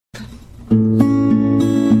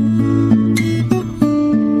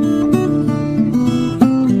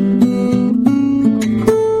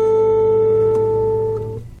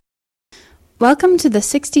Welcome to the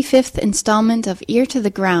 65th installment of Ear to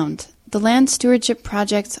the Ground, the Land Stewardship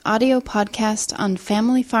Project's audio podcast on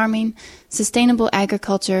family farming, sustainable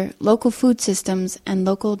agriculture, local food systems, and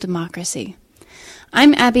local democracy.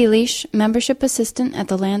 I'm Abby Leash, Membership Assistant at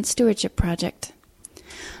the Land Stewardship Project.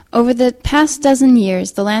 Over the past dozen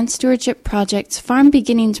years, the Land Stewardship Project's Farm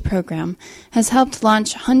Beginnings program has helped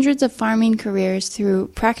launch hundreds of farming careers through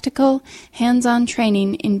practical, hands-on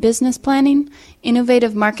training in business planning,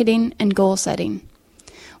 innovative marketing, and goal setting.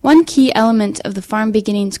 One key element of the Farm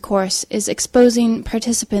Beginnings course is exposing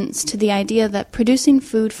participants to the idea that producing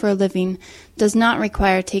food for a living does not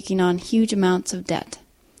require taking on huge amounts of debt.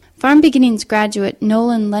 Farm Beginnings graduate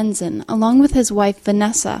Nolan Lenzen, along with his wife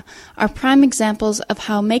Vanessa, are prime examples of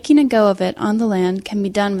how making a go of it on the land can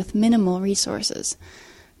be done with minimal resources.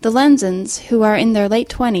 The Lenzens, who are in their late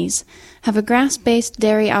 20s, have a grass-based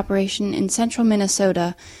dairy operation in central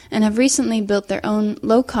Minnesota and have recently built their own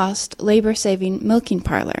low-cost, labor-saving milking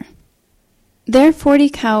parlor. Their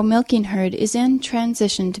 40-cow milking herd is in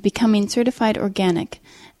transition to becoming certified organic,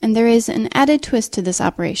 and there is an added twist to this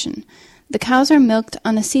operation. The cows are milked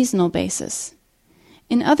on a seasonal basis.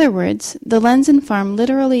 In other words, the Lenzen farm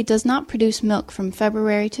literally does not produce milk from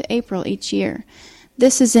February to April each year.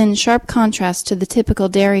 This is in sharp contrast to the typical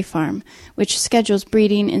dairy farm, which schedules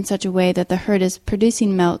breeding in such a way that the herd is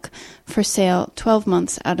producing milk for sale 12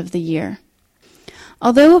 months out of the year.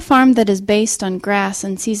 Although a farm that is based on grass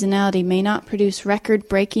and seasonality may not produce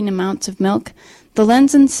record-breaking amounts of milk, the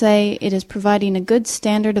Lenzens say it is providing a good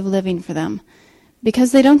standard of living for them.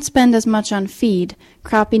 Because they don't spend as much on feed,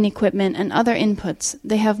 cropping equipment, and other inputs,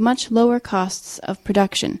 they have much lower costs of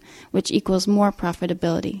production, which equals more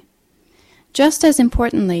profitability. Just as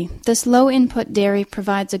importantly, this low-input dairy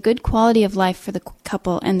provides a good quality of life for the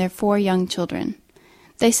couple and their 4 young children.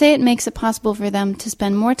 They say it makes it possible for them to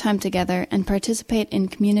spend more time together and participate in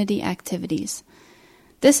community activities.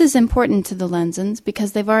 This is important to the Lenzens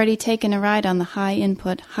because they've already taken a ride on the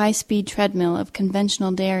high-input, high-speed treadmill of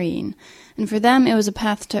conventional dairying, and for them it was a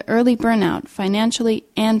path to early burnout, financially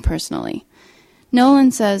and personally.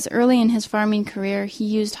 Nolan says early in his farming career he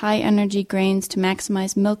used high-energy grains to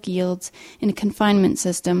maximize milk yields in a confinement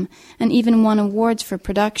system and even won awards for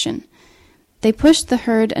production. They pushed the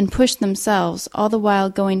herd and pushed themselves, all the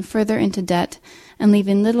while going further into debt and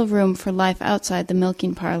leaving little room for life outside the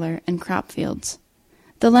milking parlor and crop fields.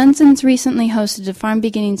 The Lenzens recently hosted a Farm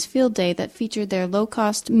Beginnings field day that featured their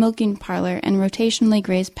low-cost milking parlor and rotationally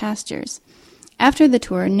grazed pastures. After the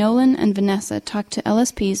tour, Nolan and Vanessa talked to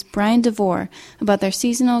LSP's Brian DeVore about their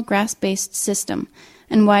seasonal grass-based system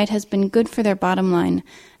and why it has been good for their bottom line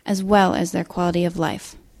as well as their quality of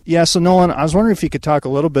life. Yeah, so Nolan, I was wondering if you could talk a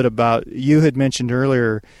little bit about, you had mentioned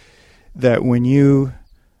earlier that when you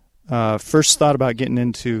first thought about getting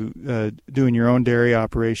into doing your own dairy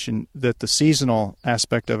operation, that the seasonal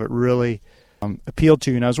aspect of it really appealed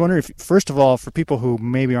to you. And I was wondering if, first of all, for people who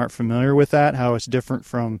maybe aren't familiar with that, how it's different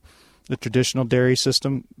from the traditional dairy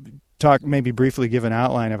system, maybe briefly give an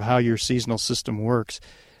outline of how your seasonal system works,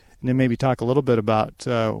 and then maybe talk a little bit about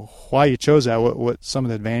why you chose that, what some of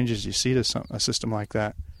the advantages you see to a system like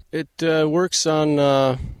that. It works on,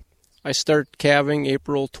 I start calving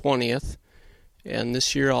April 20th. And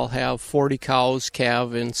this year I'll have 40 cows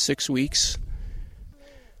calve in 6 weeks.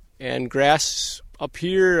 And grass up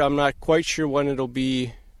here, I'm not quite sure when it'll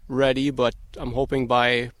be ready, but I'm hoping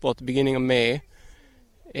by about the beginning of May.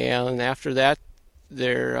 And after that,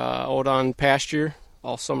 they're out on pasture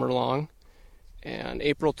all summer long. And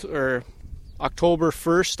October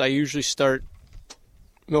 1st, I usually start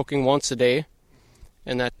milking once a day.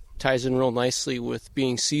 And that ties in real nicely with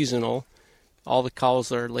being seasonal. All the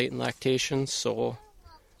cows are late in lactation, so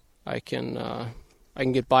I can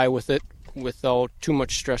get by with it without too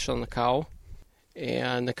much stress on the cow.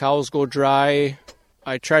 And the cows go dry.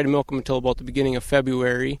 I try to milk them until about the beginning of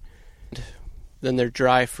February. Then they're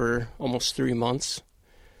dry for almost 3 months.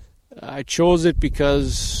 I chose it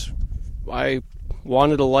because I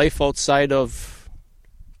wanted a life outside of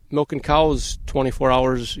milking cows 24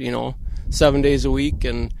 hours, 7 days a week,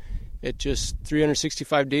 and it just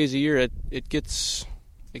 365 days a year. It gets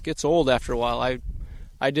old after a while.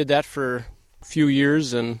 I did that for a few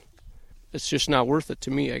years, and it's just not worth it to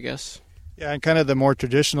me, I guess. Yeah, and kind of the more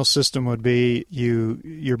traditional system would be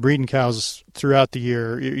you're breeding cows throughout the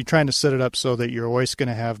year. You're trying to set it up so that you're always going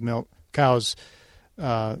to have cows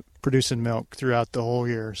producing milk throughout the whole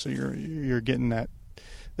year. So you're getting that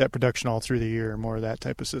production all through the year, more of that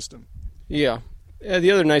type of system. Yeah. The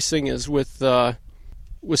other nice thing is with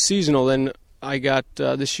seasonal, then I got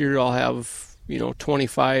this year I'll have 20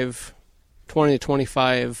 to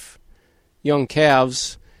 25 young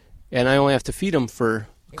calves, and I only have to feed them for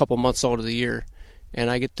a couple months out of the year. And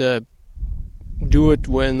I get to do it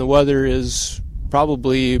when the weather is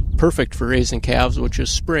probably perfect for raising calves, which is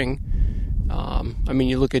spring. I mean,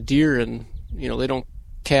 you look at deer and, they don't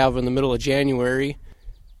calve in the middle of January.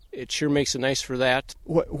 It sure makes it nice for that.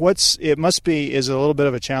 It must be, is it a little bit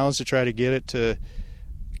of a challenge to try to get it to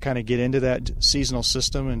kind of get into that seasonal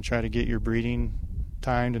system and try to get your breeding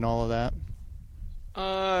timed and all of that?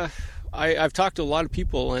 I've talked to a lot of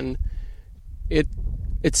people, and it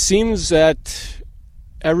seems that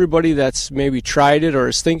everybody that's maybe tried it or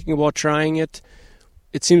is thinking about trying it,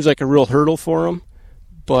 it seems like a real hurdle for them.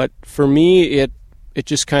 But for me, it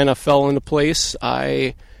just kind of fell into place.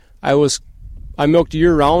 I milked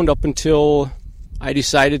year round up until I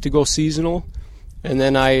decided to go seasonal, and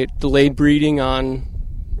then I delayed breeding on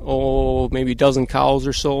maybe a dozen cows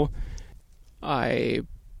or so. I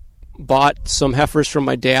bought some heifers from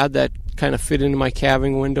my dad that kind of fit into my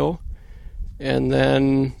calving window, and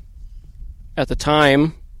then at the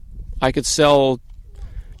time I could sell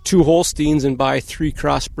 2 Holsteins and buy 3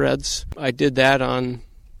 crossbreds. I did that on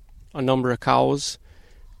a number of cows,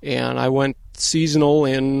 and I went seasonal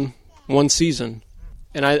in one season.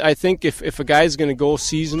 And I think if a guy's going to go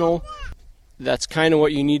seasonal, that's kind of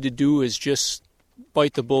what you need to do, is just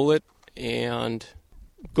bite the bullet and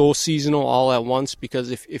go seasonal all at once, because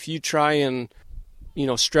if you try and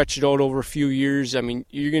stretch it out over a few years, I mean,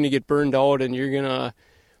 you're going to get burned out, and you're going to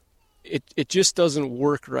it just doesn't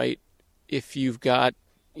work right if you've got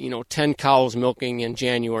 10 cows milking in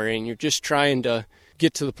January and you're just trying to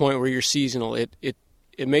get to the point where you're seasonal.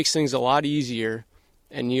 It makes things a lot easier,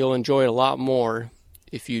 and you'll enjoy it a lot more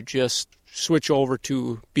if you just switch over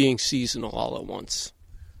to being seasonal all at once.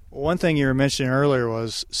 One thing you were mentioning earlier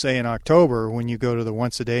was, say in October, when you go to the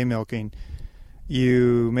once-a-day milking,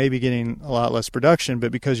 you may be getting a lot less production,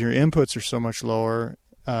 but because your inputs are so much lower,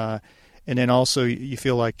 and then also you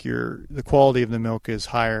feel like the quality of the milk is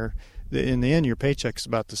higher, in the end your paycheck's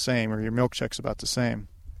about the same, or your milk check's about the same.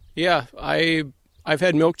 Yeah, I've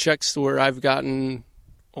had milk checks where I've gotten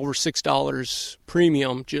over $6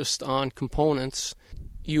 premium just on components.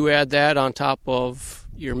 You add that on top of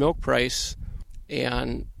your milk price,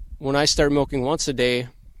 and when I start milking once a day,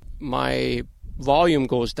 my volume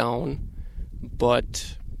goes down,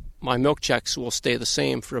 but my milk checks will stay the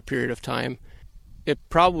same for a period of time. It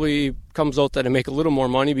probably comes out that I make a little more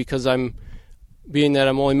money because being that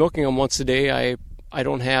I'm only milking them once a day, I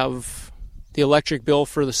don't have the electric bill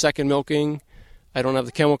for the second milking. I don't have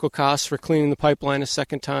the chemical costs for cleaning the pipeline a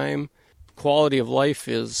second time. Quality of life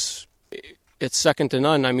it's second to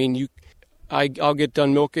none. I mean, I'll get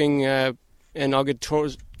done milking and I'll get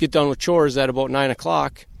done with chores at about 9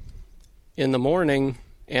 o'clock in the morning,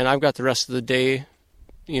 and I've got the rest of the day,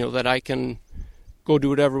 that I can go do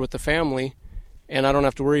whatever with the family, and I don't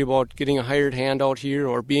have to worry about getting a hired hand out here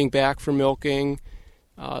or being back for milking.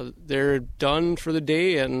 They're done for the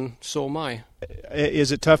day, and so am I.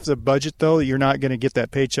 Is it tough to budget, though? You're not going to get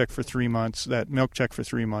that paycheck for 3 months, that milk check for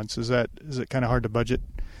 3 months. Is it kind of hard to budget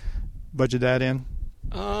that in?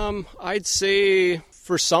 I'd say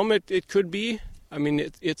for some it could be. I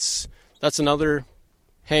mean, that's another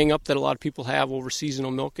hang up that a lot of people have over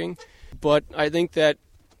seasonal milking. But I think that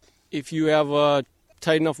if you have a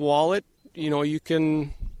tight enough wallet, you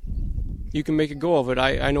can make a go of it.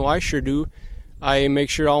 I know I sure do. I make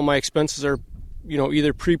sure all my expenses are,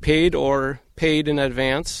 either prepaid or paid in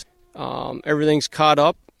advance. Everything's caught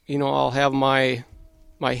up. I'll have my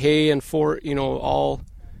hay and all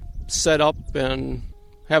set up and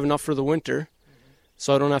have enough for the winter,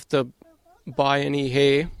 so I don't have to buy any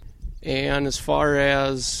hay. And as far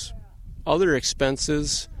as other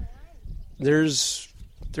expenses, there's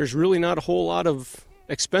really not a whole lot of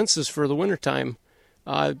expenses for the wintertime.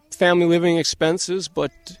 Family living expenses,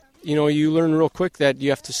 but you learn real quick that you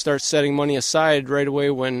have to start setting money aside right away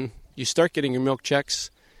when you start getting your milk checks.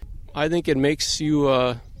 I think it makes you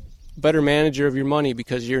a better manager of your money,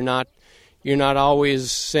 because you're not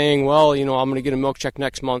always saying, well, I'm going to get a milk check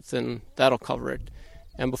next month and that'll cover it.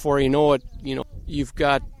 And before you know it, you've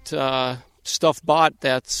got stuff bought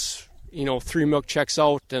that's 3 milk checks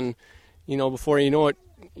out, and before you know it,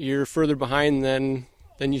 you're further behind than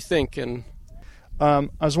you think. And I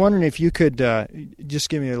was wondering if you could just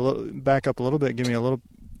give me back up a little bit, give me a little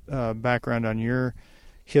background on your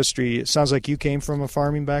history. It sounds like you came from a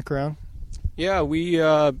farming background. Yeah,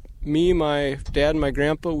 me, my dad, and my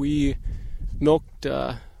grandpa, we milked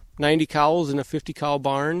 90 cows in a 50-cow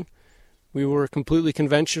barn. We were completely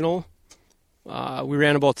conventional. We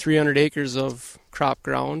ran about 300 acres of crop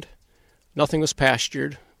ground. Nothing was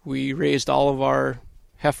pastured. We raised all of our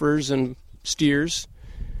heifers and steers,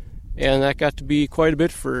 and that got to be quite a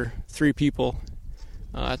bit for 3 people.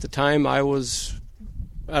 At the time, I was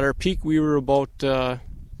at our peak. We were about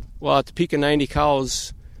at the peak of 90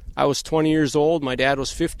 cows. I was 20 years old. My dad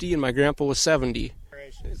was 50, and my grandpa was 70.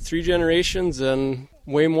 3 generations and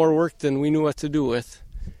way more work than we knew what to do with.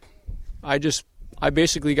 I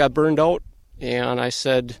basically got burned out, and I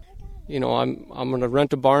said, I'm going to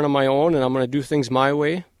rent a barn on my own, and I'm going to do things my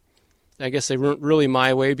way. I guess they weren't really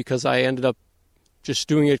my way because I ended up just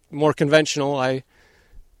doing it more conventional. I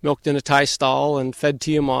milked in a tie stall and fed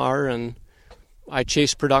TMR, and I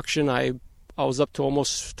chased production. I was up to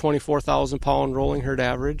almost 24,000 pound rolling herd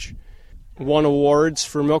average. Won awards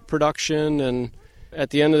for milk production, and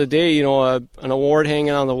at the end of the day, an award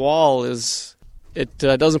hanging on the wall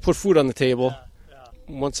doesn't put food on the table.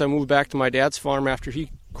 Once I moved back to my dad's farm after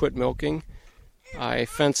he quit milking, I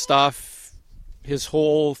fenced off his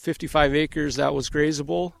whole 55 acres that was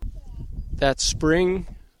grazable. That spring,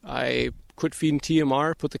 I quit feeding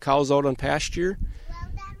TMR, put the cows out on pasture,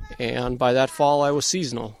 and by that fall, I was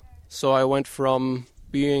seasonal. So I went from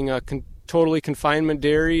being a totally confinement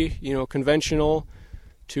dairy, conventional,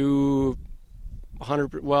 to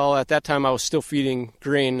 100. Well, at that time, I was still feeding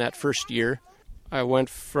grain that first year. I went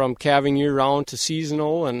from calving year-round to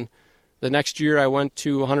seasonal, and the next year I went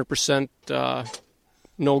to 100%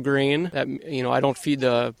 no grain. I don't feed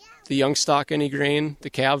the young stock any grain.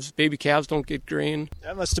 The baby calves don't get grain.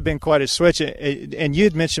 That must have been quite a switch. And you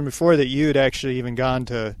had mentioned before that you had actually even gone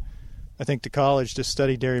to college to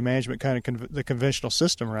study dairy management, kind of the conventional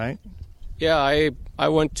system, right? Yeah, I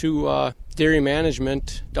went to dairy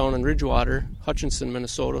management down in Ridgewater, Hutchinson,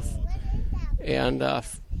 Minnesota. And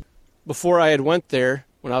before I had went there,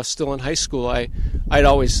 when I was still in high school, I'd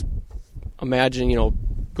always imagined,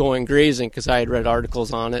 going grazing because I had read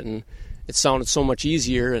articles on it and it sounded so much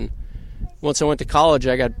easier. And once I went to college,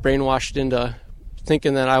 I got brainwashed into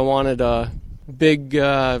thinking that I wanted a big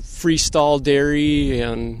freestall dairy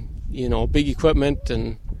and big equipment,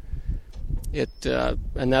 and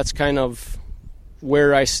that's kind of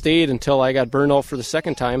where I stayed until I got burned out for the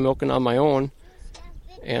second time milking on my own,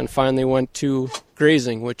 and finally went to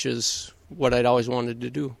grazing, which is what I'd always wanted to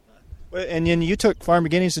do. And then you took Farm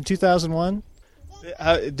Beginnings in 2001.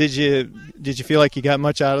 Did you feel like you got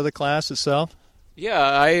much out of the class itself?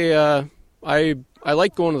 Yeah, I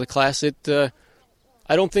like going to the class. I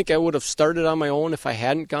don't think I would have started on my own if I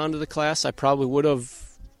hadn't gone to the class. I probably would have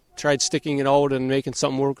tried sticking it out and making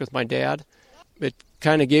something work with my dad. It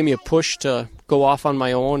kind of gave me a push to go off on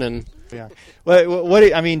my own. And yeah,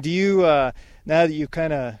 do you now that you've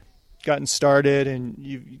kind of gotten started and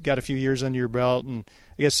you've got a few years under your belt, and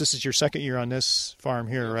I guess this is your second year on this farm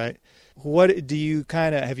here, right? What do you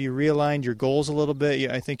have you realigned your goals a little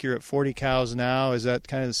bit? I think you're at 40 cows now. Is that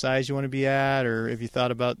kind of the size you want to be at, or have you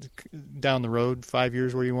thought about down the road 5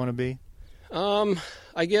 years where you want to be?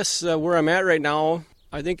 I guess where I'm at right now,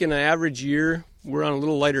 I think in an average year, we're on a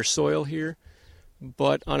little lighter soil here,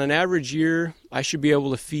 but on an average year, I should be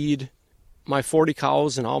able to feed my 40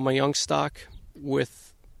 cows and all my young stock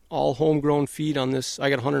with all homegrown feed on this. I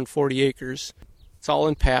got 140 acres. It's all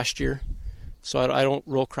in pasture, so I don't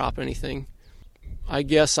row crop anything. I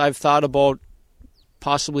guess I've thought about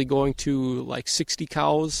possibly going to like 60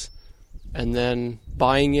 cows and then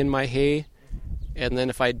buying in my hay. And then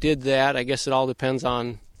if I did that, I guess it all depends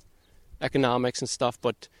on economics and stuff.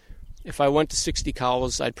 But if I went to 60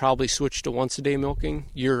 cows, I'd probably switch to once-a-day milking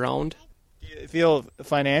year-round. Do you feel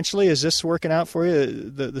financially, is this working out for you,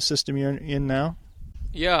 the system you're in now?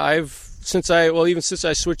 Yeah, even since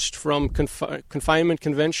I switched from confinement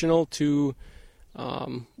conventional to,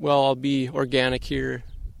 I'll be organic here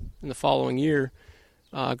in the following year,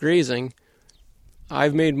 grazing,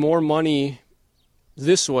 I've made more money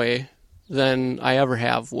this way than I ever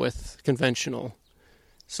have with conventional.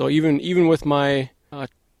 So even with my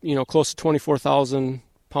close to 24,000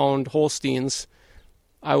 pound Holsteins,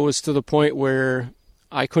 I was to the point where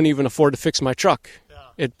I couldn't even afford to fix my truck. Yeah.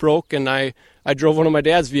 It broke, and I drove one of my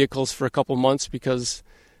dad's vehicles for a couple months because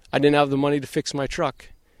I didn't have the money to fix my truck.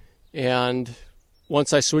 And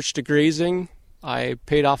once I switched to grazing, I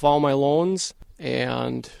paid off all my loans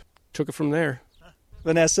and took it from there.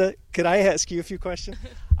 Vanessa, could I ask you a few questions?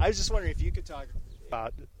 I was just wondering if you could talk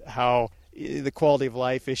about how the quality of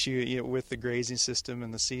life issue, with the grazing system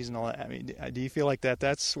and the seasonal. I mean, do you feel like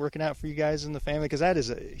that's working out for you guys in the family? Because that is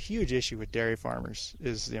a huge issue with dairy farmers,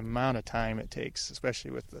 is the amount of time it takes,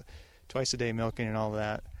 especially with the twice-a-day milking and all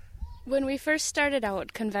that. When we first started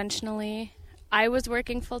out conventionally, I was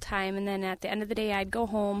working full-time, and then at the end of the day, I'd go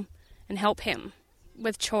home and help him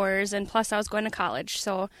with chores, and plus I was going to college,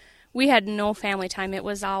 so we had no family time. It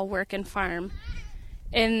was all work and farm.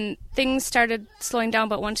 And things started slowing down,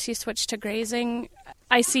 but once you switched to grazing,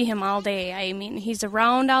 I see him all day. I mean, he's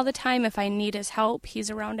around all the time. If I need his help,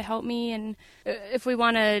 he's around to help me. And if we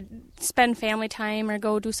want to spend family time or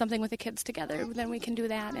go do something with the kids together, then we can do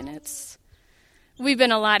that. And we've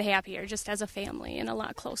been a lot happier just as a family and a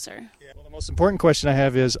lot closer. Yeah. Well, the most important question I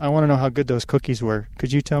have is I want to know how good those cookies were.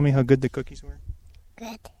 Could you tell me how good the cookies were?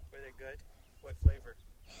 Good. Were they good? What flavor?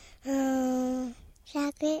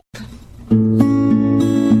 Chocolate.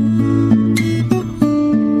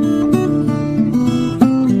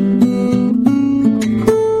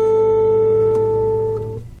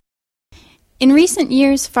 In recent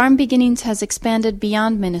years, Farm Beginnings has expanded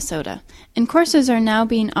beyond Minnesota, and courses are now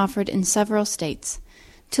being offered in several states.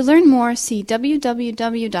 To learn more, see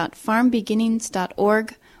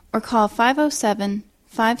www.farmbeginnings.org or call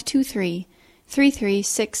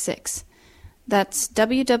 507-523-3366. That's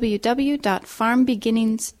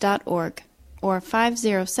www.farmbeginnings.org or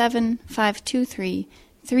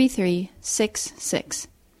 507-523-3366.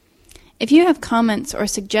 If you have comments or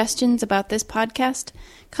suggestions about this podcast,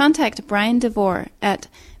 contact Brian DeVore at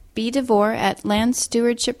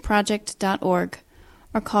bdevore@landstewardshipproject.org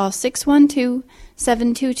or call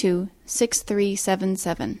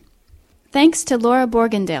 612-722-6377. Thanks to Laura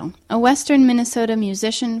Borgendale, a Western Minnesota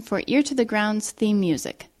musician, for Ear to the Ground's theme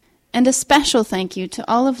music. And a special thank you to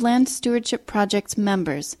all of Land Stewardship Project's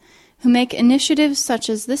members who make initiatives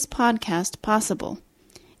such as this podcast possible.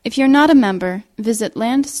 If you're not a member, visit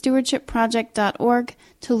landstewardshipproject.org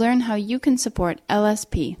to learn how you can support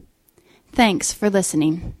LSP. Thanks for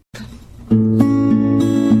listening.